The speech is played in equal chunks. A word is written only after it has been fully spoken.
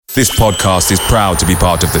This podcast is proud to be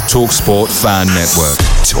part of the TalkSport Fan Network.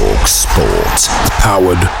 TalkSport.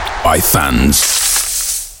 Powered by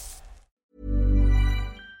fans.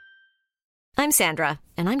 I'm Sandra,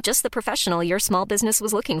 and I'm just the professional your small business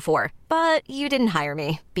was looking for. But you didn't hire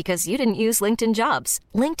me because you didn't use LinkedIn Jobs.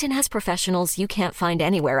 LinkedIn has professionals you can't find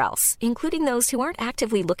anywhere else, including those who aren't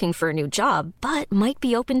actively looking for a new job, but might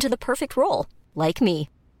be open to the perfect role, like me.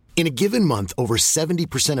 In a given month, over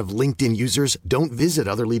 70% of LinkedIn users don't visit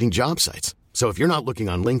other leading job sites. So if you're not looking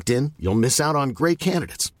on LinkedIn, you'll miss out on great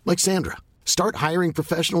candidates like Sandra. Start hiring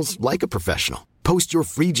professionals like a professional. Post your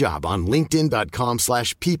free job on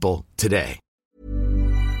linkedin.com/people today.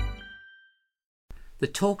 The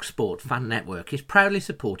TalkSport Fan Network is proudly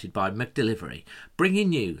supported by McDelivery,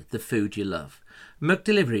 bringing you the food you love.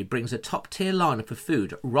 McDelivery brings a top-tier lineup of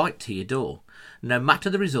food right to your door. No matter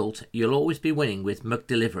the result, you'll always be winning with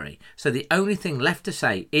McDelivery. So the only thing left to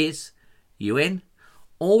say is, you in?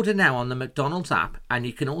 Order now on the McDonald's app, and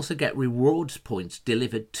you can also get rewards points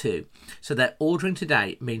delivered too. So that ordering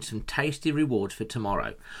today means some tasty rewards for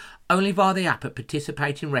tomorrow. Only via the app at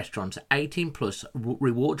participating restaurants. 18 plus,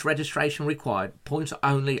 rewards registration required, points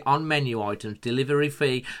only on menu items, delivery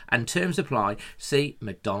fee and terms apply. See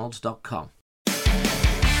mcdonalds.com.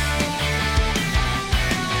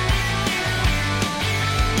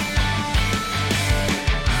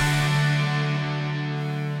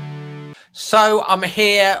 So I'm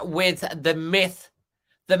here with the myth,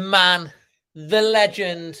 the man, the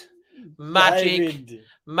legend,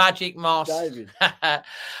 Magic Moss.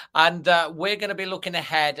 And we're going to be looking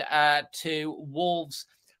ahead to Wolves'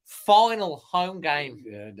 final home game.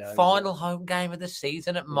 Final home game of the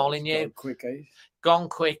season at Molineux. Gone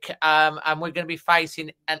quick. And we're going to be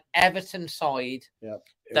facing an Everton side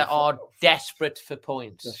that are desperate for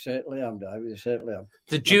points. They certainly am, David. They certainly am.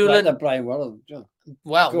 The Julian... They're playing well.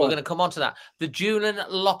 Well, we're going to come on to that. The Julian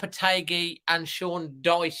Lopetegui and Sean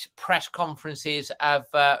Dyche press conferences have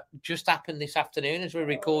just happened this afternoon as we're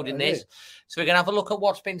recording this. So we're going to have a look at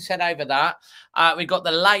what's been said over that. We've got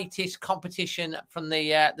the latest competition from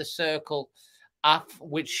the Circle app,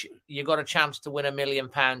 which you got a chance to win £1 million.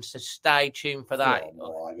 So stay tuned for that.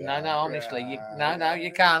 Honestly, you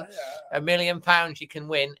can't. £1 million you can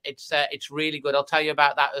win. It's really good. I'll tell you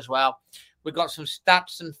about that as well. We've got some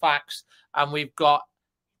stats and facts, and we've got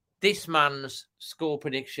this man's score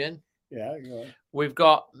prediction. Yeah, go on. We've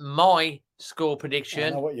got my score prediction. I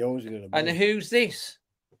know what yours is going to be. And who's this?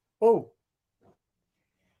 Oh,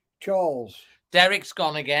 Charles. Derek's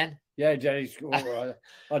gone again. Yeah, Derek's gone.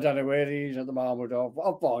 I don't know where he is at the moment.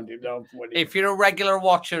 I'll find him. If you're a regular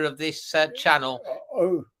watcher of this channel,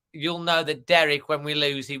 you'll know that Derek, when we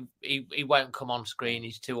lose, he won't come on screen.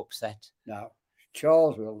 He's too upset. No,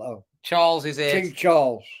 Charles will though. Charles is here. King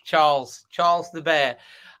Charles. Charles the Bear.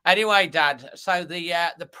 Anyway, Dad, so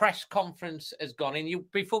the press conference has gone in.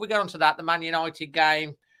 Before we go on to that, the Man United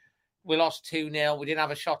game, we lost 2-0. We didn't have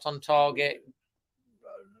a shot on target.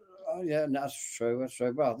 Oh, yeah, that's true.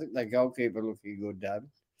 Well, I think their goalkeeper looking good, Dad.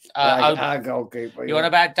 Our goalkeeper. You want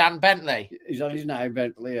about Dan Bentley? He's on his name,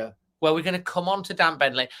 Bentley, yeah. Well, we're going to come on to Dan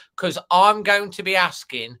Bentley because I'm going to be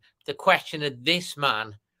asking the question of this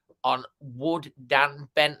man on would Dan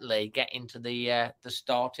Bentley get into the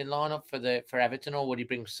starting lineup for Everton, or would he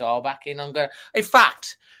bring Sarr back in? In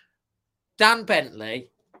fact, Dan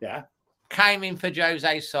Bentley came in for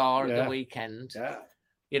Jose Sarr at the weekend. Yeah.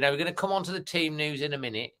 You know, we're going to come on to the team news in a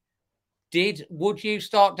minute. Would you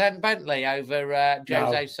start Dan Bentley over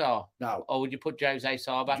Jose Sarr? No. Or would you put Jose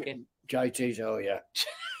Sarr back in? JT Sarr, yeah.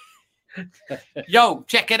 Yo,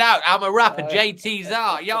 check it out. I'm a rapper, JT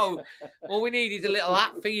Sarr. Yo, all we need is a little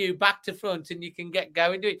app for you back to front and you can get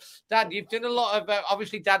going. Do it. Dad, you've done a lot of,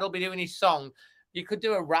 obviously Dad will be doing his song. You could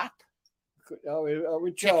do a rap.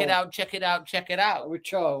 Check it out. With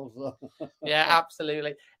Charles. Yeah,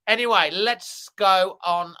 absolutely. Anyway, let's go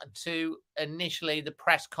on to initially the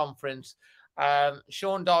press conference.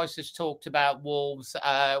 Sean Dyche has talked about Wolves,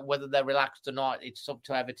 whether they're relaxed or not. It's up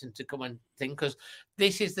to Everton to come and think, because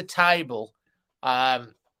this is the table,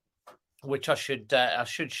 which I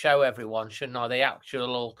should show everyone, shouldn't I? The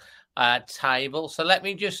actual table. So let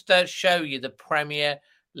me just show you the Premier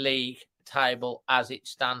League table as it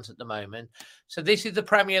stands at the moment. So this is the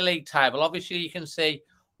Premier League table. Obviously, you can see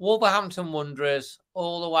Wolverhampton Wanderers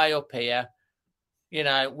all the way up here. You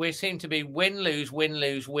know, we seem to be win, lose.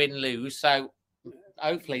 So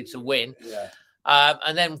hopefully it's a win. Yeah.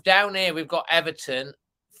 And then down here, we've got Everton,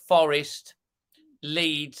 Forest,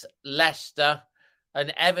 Leeds, Leicester,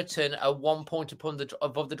 and Everton are 1 point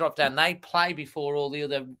above the drop down. They play before all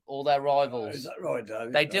their rivals. Is that right,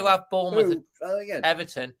 David? They do have Bournemouth,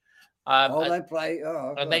 Everton. They play.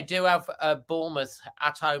 Oh, and they do have Bournemouth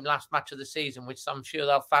at home last match of the season, which I'm sure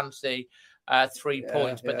they'll fancy 3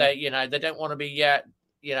 points. But they don't want to be.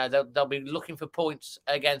 They'll be looking for points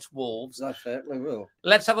against Wolves. That's it. We will.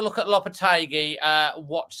 Let's have a look at Lopetegui.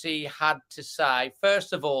 What's he had to say?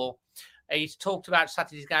 First of all, he's talked about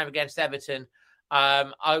Saturday's game against Everton.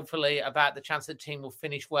 Hopefully, about the chance that the team will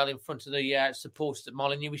finish well in front of the supporters at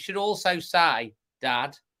Molineux. We should also say,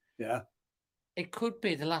 Dad. Yeah. It could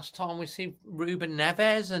be the last time we see Ruben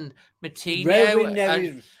Neves and Matinho. Ruben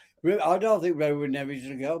Neves. I don't think Ruben Neves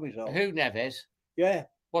will go myself. Who, Neves? Yeah.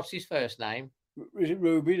 What's his first name? Is it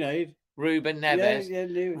Ruben, eh? Ruben Neves. Yeah.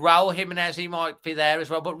 Raul Jimenez, he might be there as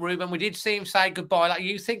well. But Ruben, we did see him say goodbye. Like,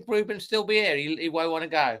 you think Ruben still be here? He won't want to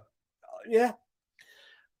go? Yeah.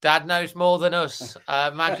 Dad knows more than us.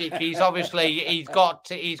 Magic. He's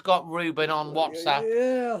got Ruben on WhatsApp.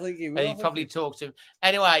 Yeah, I think he will. He probably talked to him.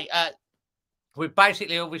 Anyway, we've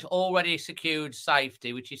basically already secured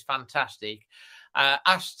safety, which is fantastic.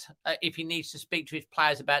 Asked if he needs to speak to his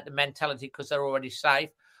players about the mentality because they're already safe.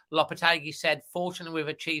 Lopetegui said, fortunately, we've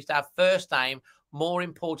achieved our first aim, more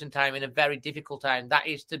important aim in a very difficult aim. That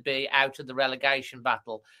is to be out of the relegation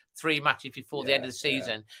battle 3 matches before the end of the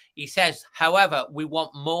season. He says, however, we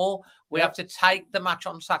want more. We have to take the match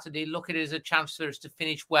on Saturday, look at it as a chance for us to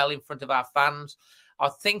finish well in front of our fans. I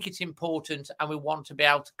think it's important and we want to be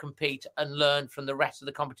able to compete and learn from the rest of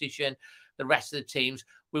the competition, the rest of the teams.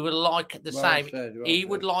 We would like the same. He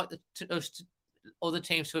would like other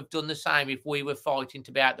teams to have done the same if we were fighting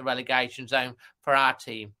to be out the relegation zone for our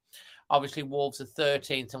team. Obviously, Wolves are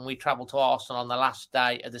 13th and we travel to Arsenal on the last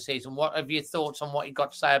day of the season. What have your thoughts on what you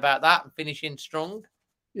got to say about that and finishing strong?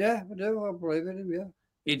 Yeah, I do. I believe in him, yeah.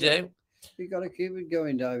 You do? You got to keep it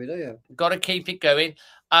going, David, yeah. Got to keep it going.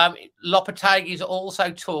 Lopetegui's also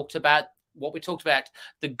talked about what we talked about,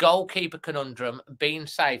 the goalkeeper conundrum, being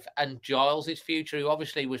safe, and Giles' future, who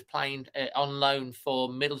obviously was playing on loan for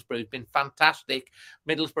Middlesbrough, has been fantastic.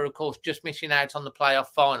 Middlesbrough, of course, just missing out on the playoff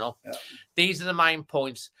final. Yeah. These are the main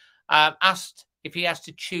points. Asked if he has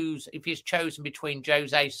to choose, if he's chosen between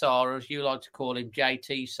Jose Sarr, or as you like to call him,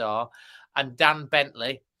 JT Sarr, and Dan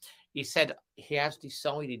Bentley, he said he has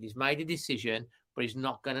decided, he's made a decision, but he's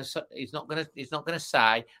not going to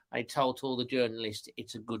say. I told all the journalists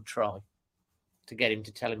it's a good try to get him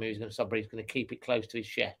to tell him who he's going to stop, but he's going to keep it close to his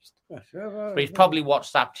chest. But he's probably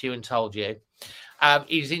WhatsApped you and told you.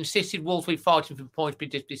 He's insisted Wolves will be fighting for points, but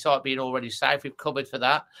despite being already safe, we've covered for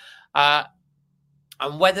that.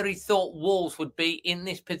 And whether he thought Wolves would be in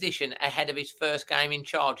this position ahead of his first game in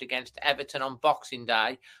charge against Everton on Boxing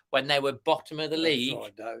Day when they were bottom of the league.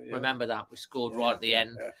 Remember that? We scored right at the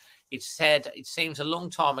end. Yeah. It said, it seems a long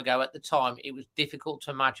time ago at the time, it was difficult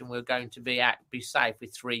to imagine we were going to be safe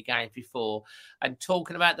with 3 games before. And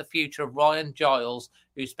talking about the future of Ryan Giles,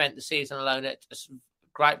 who spent the season alone at a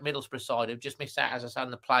great Middlesbrough side, who just missed out, as I said,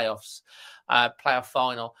 in the playoff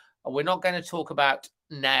final. And we're not going to talk about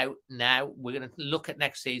now. We're going to look at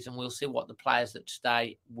next season. We'll see what the players that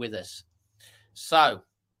stay with us. So,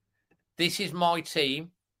 this is my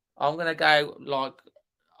team. I'm going to go like...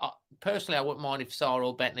 Personally, I wouldn't mind if Sarr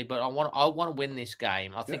or Bentley, but I want to win this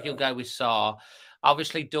game. I think he'll go with Sarr.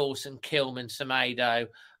 Obviously, Dawson, Kilman, Semedo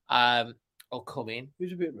will come in.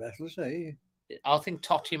 He's a bit restless, eh? I think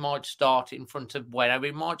Totti might start in front of Bueno.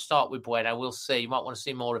 We might start with Bueno. We'll see. You might want to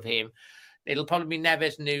see more of him. It'll probably be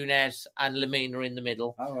Neves, Nunes, and Lemina in the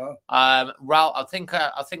middle. Oh, well. I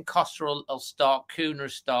think Costa will start, Kuna will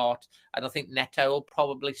start, and I think Neto will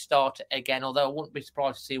probably start again, although I wouldn't be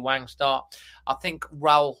surprised to see Wang start. I think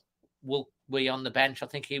Raul will be on the bench. I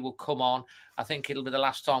think he will come on. I think it'll be the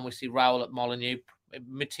last time we see Raul at Molineux.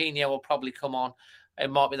 Matinho will probably come on. It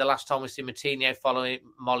might be the last time we see Matinho following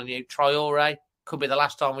Molineux. Traore could be the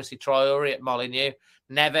last time we see Traore at Molineux.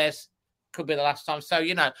 Neves could be the last time. So,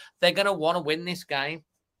 they're going to want to win this game.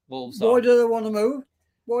 Wolves. Why do they want to move?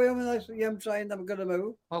 Why? I mean, I'm saying they're going to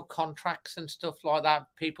move. Well, contracts and stuff like that.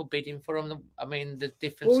 People bidding for them. I mean, the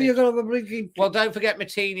difference. Oh, you're going to have a blinking... Well, don't forget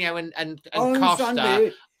Matinho and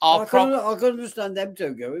Costa. I can understand them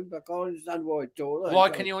two going, but I can't understand why it's all. Why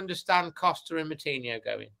can you understand Costa and Matinho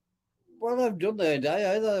going? Well, they've done their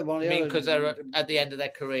day, either. I mean, because they're at the end of their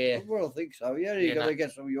career. Well, I think so, yeah. You've got to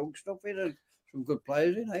get some young stuff in and some good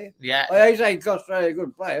players in, eh? Yeah. I say Costa is a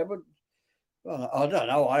good player, but well, I don't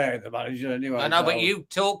know. I ain't the manager anyway. I know, but you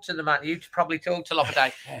talked to the man. You probably talked to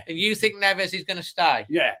Lopetegui. And you think Neves is going to stay?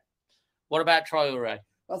 Yeah. What about Traore?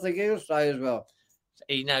 I think he'll stay as well.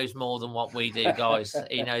 He knows more than what we do, guys.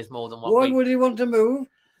 He knows more than what Why would he want to move?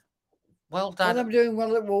 Well, Dad. When I'm doing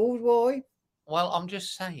well at Wolves, why? Well, I'm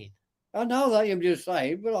just saying. I know that you're just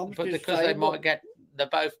saying, but I'm just saying. Because they might get... They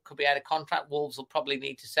both could be out of contract. Wolves will probably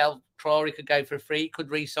need to sell Traore could go for free. He could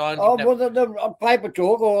re-sign. Oh, well, on paper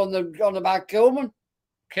talk or on the back, Kilman.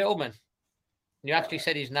 Kilman. You actually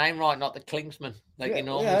said his name right, not the Klingsman, like you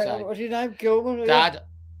normally say. What's his name, Kilman? Dad,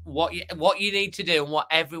 what you need to do and what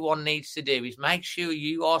everyone needs to do is make sure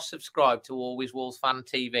you are subscribed to Always Wolves Fan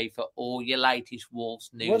TV for all your latest Wolves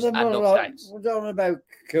news and updates. We're talking about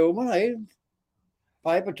Kilman, eh?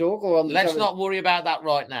 Paper talk or on the Let's not worry about that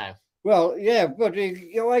right now. Well, yeah, but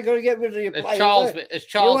you ain't going to get rid of your players. As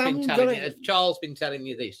Charles been telling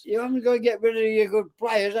you this. You haven't going to get rid of your good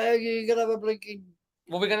players. How are you going to have a blinking...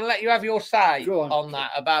 Well, we're going to let you have your say on that,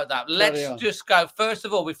 about that. Let's just go. First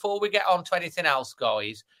of all, before we get on to anything else,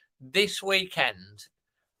 guys, this weekend,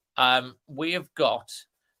 we have got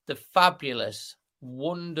the fabulous,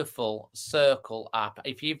 wonderful Circle app.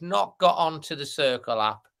 If you've not got onto the Circle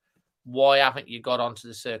app, why haven't you got onto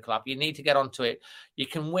the Circle app? You need to get onto it. You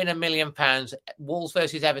can win £1 million. Wolves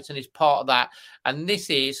versus Everton is part of that. And this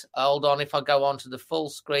is, hold on, if I go onto the full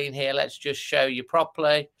screen here, let's just show you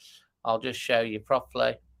properly. I'll just show you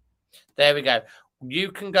properly. There we go.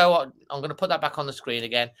 You can go on. I'm going to put that back on the screen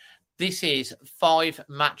again. This is 5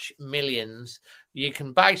 match millions. You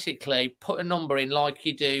can basically put a number in like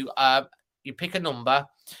you do. You pick a number,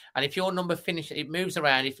 and if your number finishes, it moves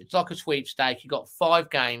around. If it's like a sweepstake, you've got 5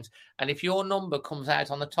 games, and if your number comes out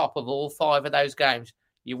on the top of all 5 of those games,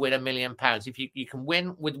 you win £1 million. If you can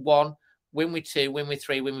win with 1, win with 2, win with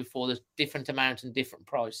 3, win with 4. There's different amounts and different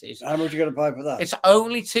prices. How much are you going to pay for that? It's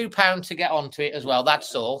only £2 to get onto it as well.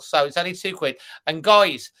 That's all. So it's only £2. And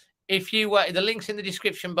guys, if you the link's in the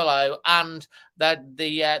description below, and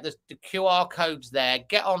the QR codes there,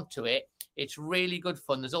 get onto it. It's really good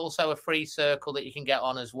fun. There's also a free circle that you can get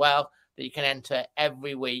on as well that you can enter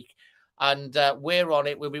every week. And we're on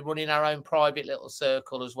it. We'll be running our own private little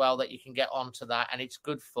circle as well that you can get onto that. And it's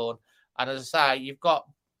good fun. And as I say, you've got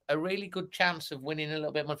a really good chance of winning a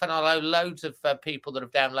little bit more. In fact, I know loads of people that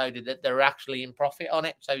have downloaded it, they're actually in profit on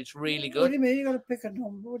it. So it's really good. What do you mean? You got to pick a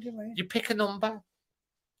number? What do you mean? You pick a number.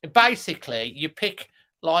 Basically, you pick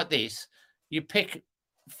like this. You pick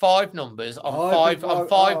 5 numbers on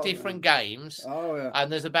five different games. Oh, yeah.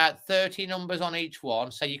 And there's about 30 numbers on each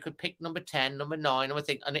one. So you could pick number 10, number 9, number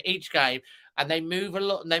 6, and each game, and they move a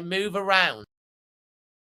lot and they move around.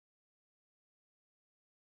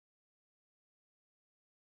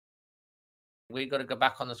 We've got to go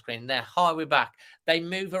back on the screen there. Hi, we're back. They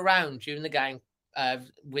move around during the game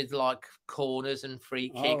with like corners and free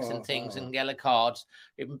kicks and things and yellow cards.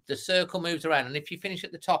 The circle moves around, and if you finish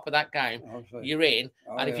at the top of that game, you're in.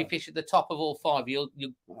 And if you finish at the top of all 5, you're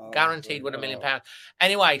guaranteed win £1 million.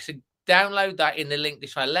 Anyway, so download that in the link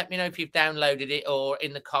this way. Let me know if you've downloaded it, or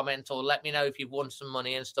in the comments, or let me know if you've won some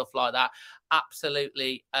money and stuff like that.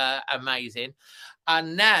 Absolutely amazing.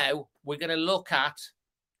 And now we're going to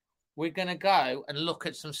go and look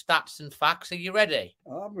at some stats and facts. Are you ready?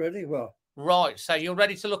 I'm ready. Well, right. So you're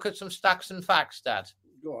ready to look at some stats and facts, Dad?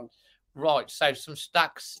 Go on. Right. So some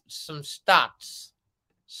stats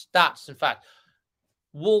and facts.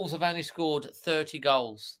 Wolves have only scored 30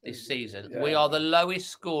 goals this season. Yeah. We are the lowest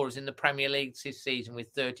scorers in the Premier League this season with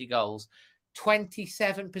 30 goals.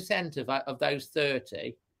 27% of those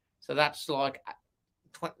 30, so that's like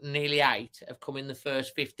nearly 8, have come in the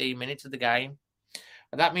first 15 minutes of the game.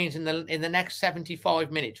 That means in the next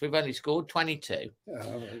 75 minutes, we've only scored 22.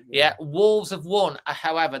 Yeah, Wolves have won,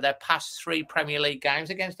 however, their past 3 Premier League games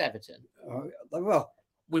against Everton. Well,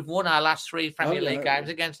 we've won our last 3 Premier League games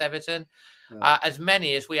against Everton. As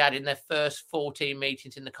many as we had in their first 14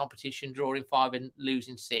 meetings in the competition, drawing 5 and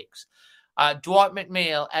losing 6. Dwight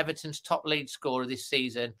McNeil, Everton's top lead scorer this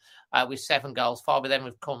season, with 7 goals. 5 of them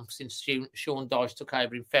have come since Sean Dyche took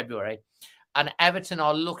over in February. And Everton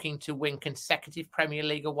are looking to win consecutive Premier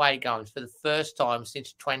League away games for the first time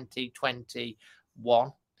since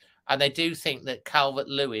 2021. And they do think that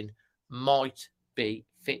Calvert-Lewin might be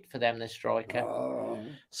fit for them, the striker.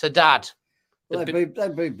 So, Dad. Well, they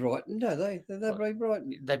beat Brighton, don't they? They beat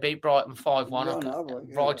Brighton. They beat Brighton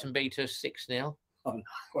 5-1. Brighton beat us 6-0.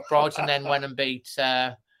 Brighton then went and beat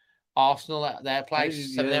Arsenal at their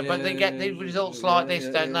place. But they get these results like this,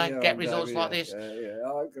 don't they? Get results like this.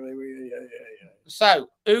 I agree with you. So,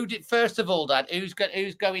 first of all, Dad, who's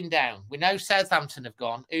going down? We know Southampton have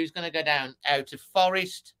gone. Who's going to go down out of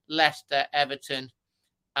Forest, Leicester, Everton,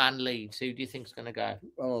 and Leeds? Who do you think's going to go?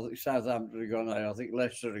 Well, I think Southampton have gone out. I think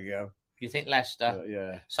Leicester to go. You think Leicester?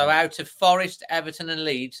 Yeah. So, out of Forest, Everton, and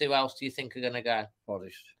Leeds, who else do you think are going to go?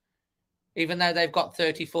 Forest. Even though they've got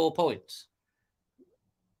 34 points.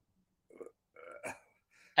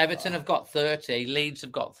 Everton have got 30. Leeds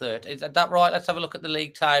have got 30. Is that right? Let's have a look at the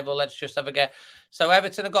league table. Let's just have a guess. So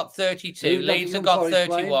Everton have got 32. Leeds have got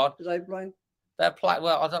 31. They playing? They're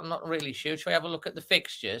well, I'm not really sure. Shall we have a look at the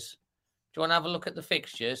fixtures? Do you want to have a look at the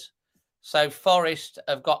fixtures? So Forest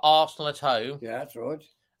have got Arsenal at home. Yeah, that's right.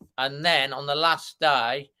 And then on the last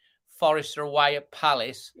day, Forest are away at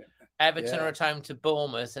Palace. Everton are at home to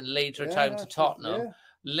Bournemouth and Leeds are at home to Tottenham.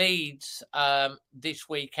 Leeds this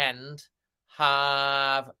weekend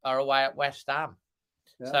are away at West Ham.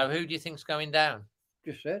 So who do you think's going down?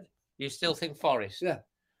 Just said. You still think Forest? Yeah.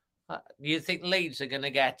 You think Leeds are going to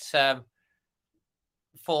get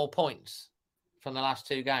 4 points from the last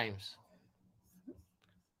 2 games?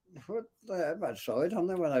 They're a bad side, haven't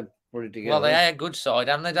they, when they put it together? Well, they are a good side,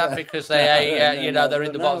 haven't they, Dad? Because they are, they're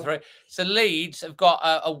in the bottom 3. So Leeds have got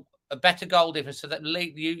a better goal difference. So that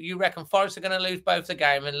you reckon Forest are going to lose both the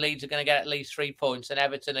game and Leeds are going to get at least 3 points and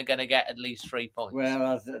Everton are going to get at least 3 points?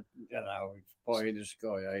 Well, it's pie in the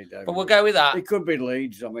sky. But we'll go with that. It could be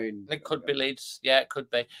Leeds, I mean. It could be Leeds. Yeah, it could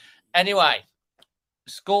be. Anyway,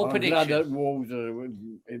 score prediction. I'm glad that Wolves are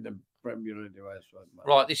in the Premier League.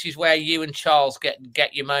 Right, this is where you and Charles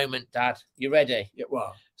get your moment, Dad. You ready? Yeah,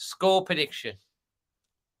 well. Score prediction.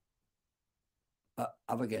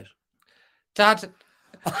 Have a guess. Dad,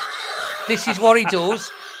 this is what he does.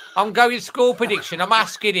 I'm going score prediction. I'm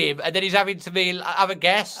asking him, and then he's having to have a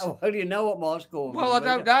guess. Oh, how do you know what my score is? Well, I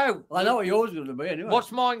don't know. I know what yours is going to be anyway.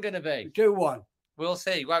 What's mine going to be? 2-1. We'll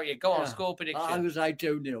see, won't you? Go on, score prediction. I'm going to say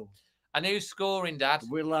 2-0. And who's scoring, Dad?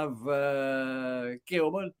 We'll have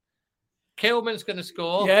Kilman. Kilman's going to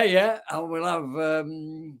score. Yeah. And we'll have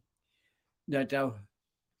Neto.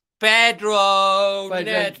 Pedro.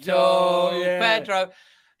 Yeah. Pedro.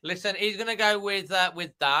 Listen, he's going to go with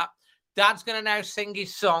that. Dad's going to now sing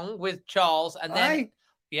his song with Charles. And then,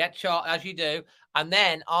 Charles, as you do. And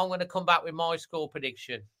then I'm going to come back with my score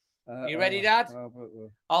prediction. You ready, Dad?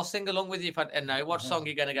 I'll sing along with you if I know. What song are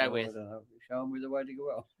you going to go with? I don't know. Show me the way to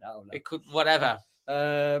go. No. It could, whatever.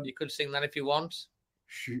 You could sing that if you want.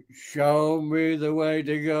 Show me the way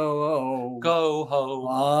to go home. Go home.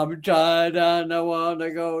 I'm tired and I want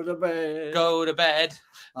to go to bed. Go to bed.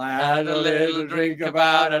 I had a little drink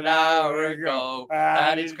about an hour ago,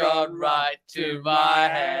 and it's gone right to my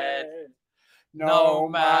head. No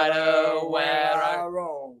matter where I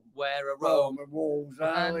roam,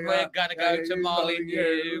 and we're gonna go to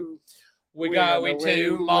Molyneux. We're going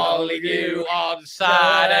to Molyneux on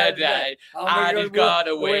Saturday, and he's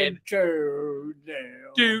gonna win 2-0.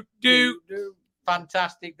 Do.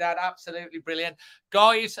 Fantastic, Dad. Absolutely brilliant.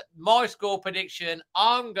 Guys, my score prediction,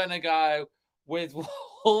 I'm going to go with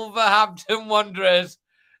Wolverhampton Wanderers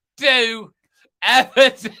 2,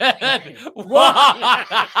 Everton 1.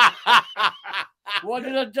 What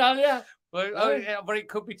did I tell you? But it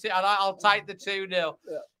could be 2, and I'll take the 2-0. Yeah.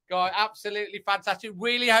 Guy, absolutely fantastic.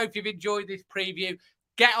 Really hope you've enjoyed this preview.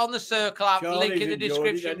 Get on the Circle app, link in the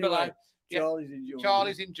description below.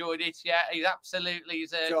 Charlie's enjoyed it. Yeah, he's absolutely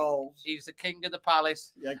he's the king of the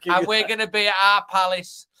palace. Yeah, and we're going to be at our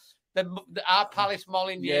palace, our Palace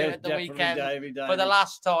Molyneux at the weekend Davey. For the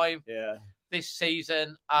last time this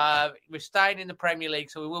season. We're staying in the Premier League,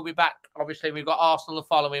 so we will be back. Obviously, we've got Arsenal the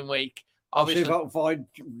following week. Obviously, see if I can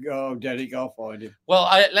find Derek. I'll find him. Well,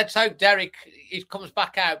 let's hope Derek comes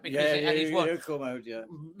back out because he'll come out. Yeah.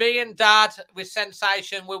 Me and Dad with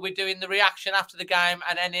Sensation will be doing the reaction after the game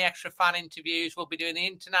and any extra fan interviews. We'll be doing the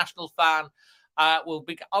international fan. We'll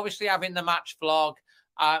be obviously having the match vlog,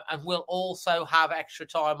 and we'll also have extra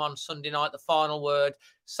time on Sunday night, the final word.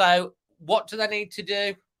 So, what do they need to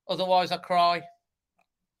do? Otherwise, I cry.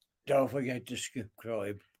 Don't forget to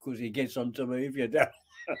subscribe because he gets onto me if you don't.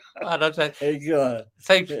 I don't say.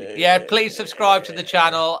 So please subscribe to the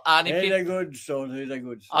channel. And if he's a good son.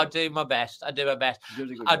 I do my best.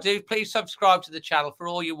 Please subscribe to the channel for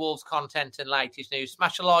all your Wolves content and latest news.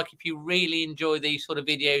 Smash a like if you really enjoy these sort of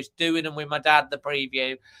videos. Doing them with my dad, the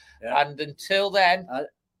preview. Yeah. And until then,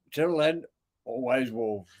 always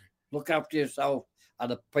Wolves. Look after yourself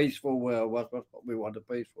and a peaceful world. What we want, a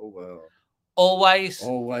peaceful world. Always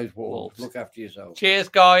Wolves. Look after yourself. Cheers,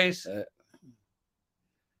 guys.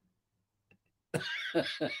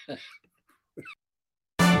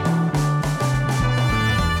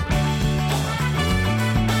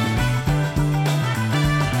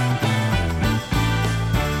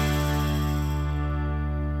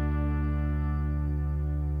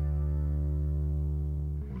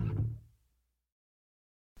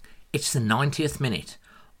 It's the 90th minute.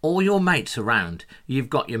 All your mates around. You've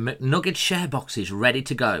got your McNugget share boxes ready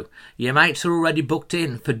to go. Your mates are already booked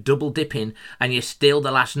in for double dipping and you steal the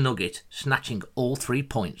last nugget, snatching all 3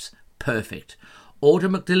 points. Perfect. Order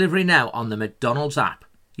McDelivery now on the McDonald's app.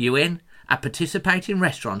 You in? At participating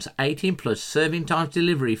restaurants, 18 plus serving times,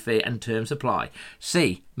 delivery fee and terms apply.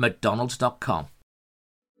 See mcdonalds.com.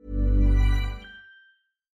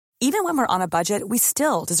 Even when we're on a budget, we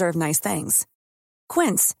still deserve nice things.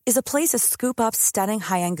 Quince is a place to scoop up stunning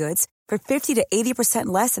high-end goods for 50 to 80%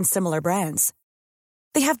 less than similar brands.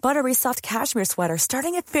 They have buttery soft cashmere sweaters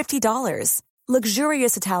starting at $50,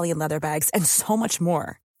 luxurious Italian leather bags, and so much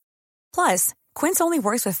more. Plus, Quince only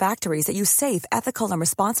works with factories that use safe, ethical, and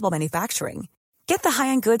responsible manufacturing. Get the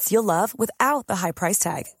high-end goods you'll love without the high price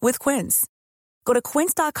tag with Quince. Go to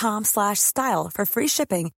quince.com/style for free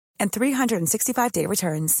shipping and 365-day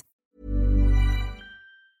returns.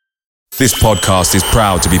 This podcast is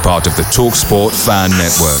proud to be part of the TalkSport Fan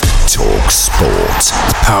Network. TalkSport.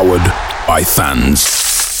 Powered by fans.